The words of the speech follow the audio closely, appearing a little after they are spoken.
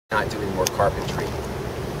not doing more carpentry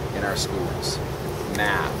in our schools?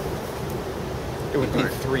 Math. It would be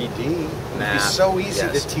 3D. It would Math, be so easy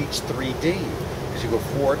yes. to teach 3D because you go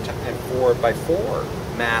 4 and 4 by 4.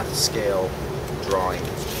 Math, scale, drawing,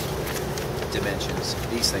 dimensions,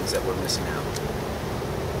 these things that we're missing out.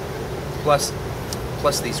 Plus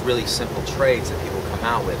these really simple trades that people come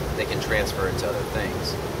out with, they can transfer into other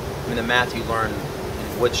things. I mean, the math you learn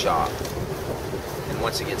in wood shop, and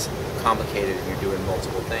once it gets complicated and you're doing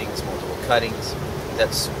multiple things, multiple cuttings,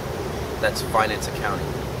 that's finance accounting.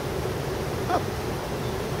 Huh.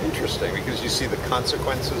 Interesting, because you see the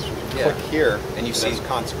consequences. You Yeah. click here, And you see there's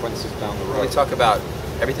consequences down the When road. we talk about,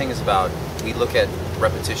 everything is about, we look at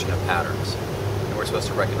repetition of patterns, and we're supposed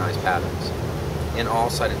to recognize patterns. In all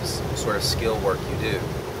sort of skill work you do,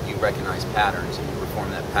 you recognize patterns and you perform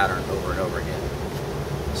that pattern over and over again.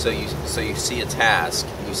 So you see a task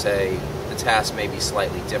and you say the task may be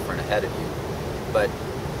slightly different ahead of you, but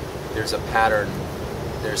there's a pattern,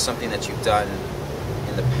 there's something that you've done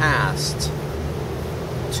in the past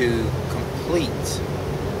to complete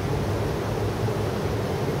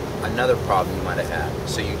another problem you might have had.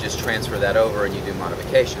 So you just transfer that over and you do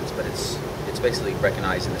modifications, but it's basically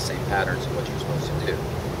recognizing the same patterns of what you're supposed to do.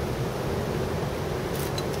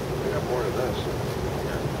 We got more of this.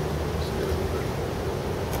 Yeah. Let's get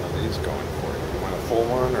one of these going for you. You want a full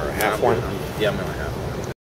one or a half one? Yeah, I'm going to have